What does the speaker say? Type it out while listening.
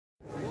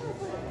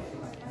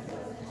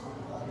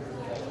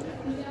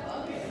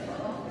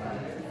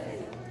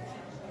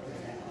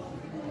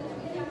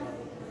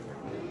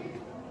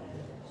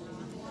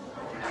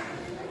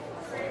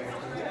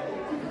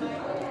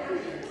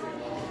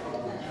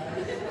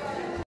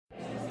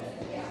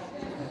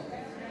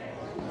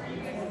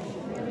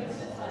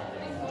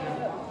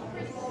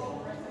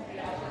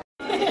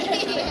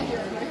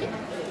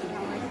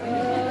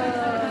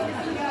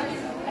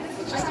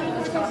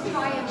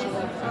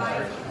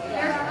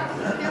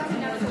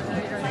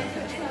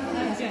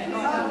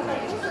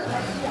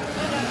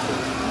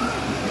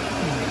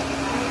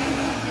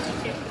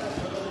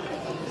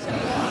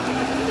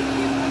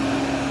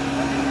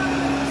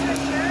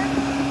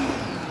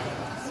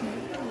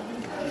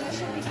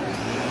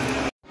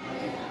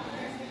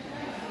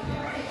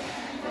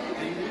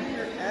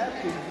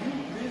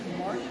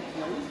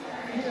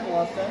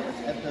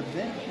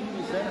Event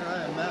Community Center.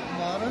 I am Matt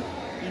Mata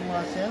in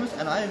Los Angeles,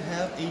 and I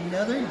have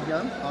another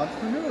young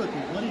entrepreneur with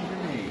me. What is your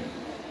name?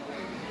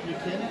 You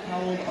kid? How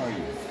old are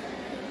you?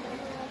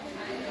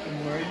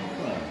 And where are you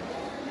from?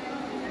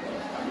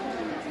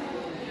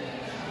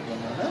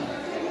 Granada?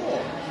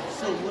 Cool.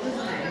 So what is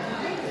it?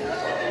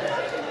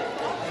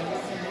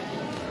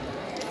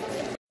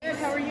 Good,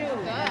 how are you?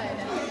 Good.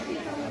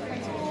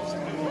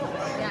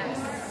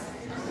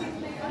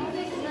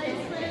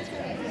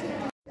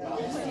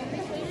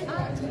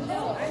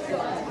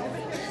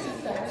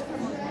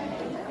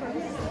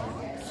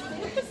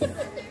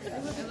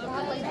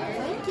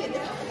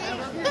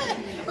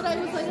 But I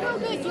was like, oh,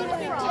 good, get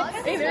it across.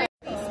 Hey, there.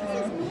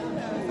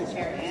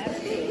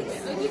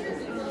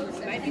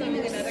 Might be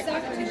doing another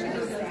competition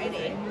on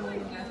Friday.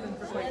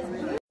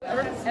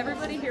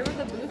 Everybody here with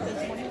a booth is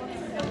 21%.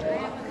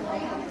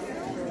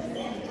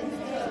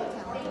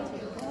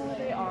 Oh,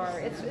 they are.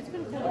 It's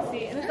been cool to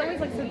see, and it's always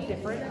like so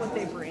different what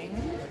they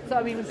bring. So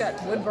I mean, we've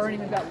got wood burning,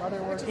 we've got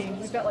leather working,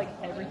 we've got like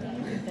everything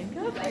you can think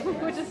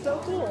of, which is so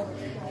cool.